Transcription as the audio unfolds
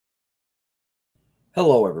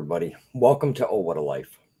Hello, everybody. Welcome to Oh What a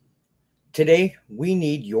Life. Today, we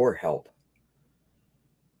need your help.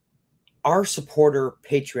 Our supporter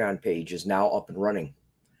Patreon page is now up and running,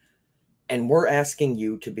 and we're asking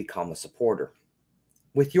you to become a supporter.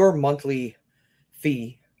 With your monthly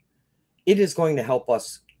fee, it is going to help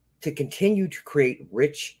us to continue to create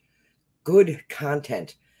rich, good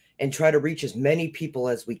content and try to reach as many people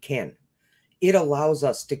as we can. It allows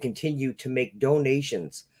us to continue to make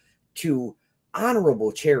donations to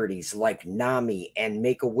honorable charities like NAMI and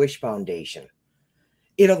Make a Wish Foundation.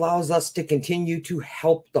 It allows us to continue to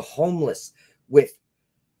help the homeless with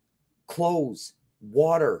clothes,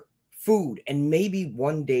 water, food, and maybe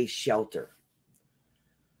one day shelter.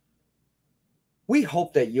 We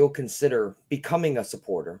hope that you'll consider becoming a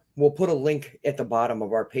supporter. We'll put a link at the bottom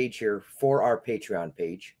of our page here for our Patreon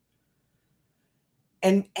page.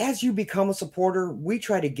 And as you become a supporter, we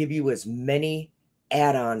try to give you as many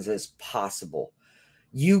add-ons as possible.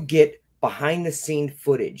 You get behind the scene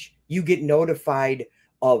footage. You get notified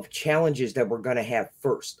of challenges that we're going to have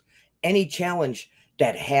first. Any challenge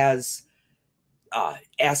that has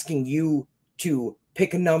asking you to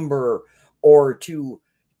pick a number or to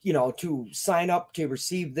sign up to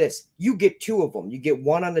receive this, you get two of them. You get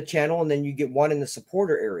one on the channel and then you get one in the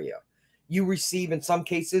supporter area. You receive, in some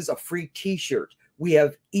cases, a free t-shirt. We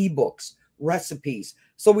have ebooks, recipes.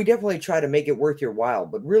 So we definitely try to make it worth your while,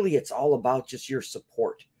 but really it's all about just your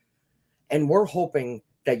support. And we're hoping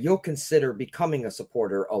that you'll consider becoming a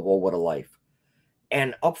supporter of Oh What a Life.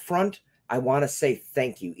 And up front, I want to say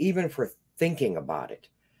thank you, even for thinking about it.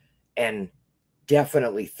 And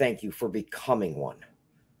definitely thank you for becoming one.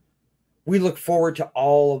 We look forward to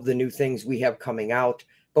all of the new things we have coming out,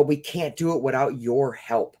 but we can't do it without your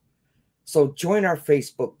help. So join our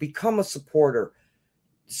Facebook, become a supporter,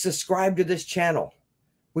 subscribe to this channel.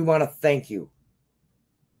 We want to thank you.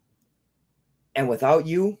 And without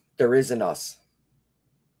you, there isn't us.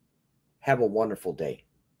 Have a wonderful day.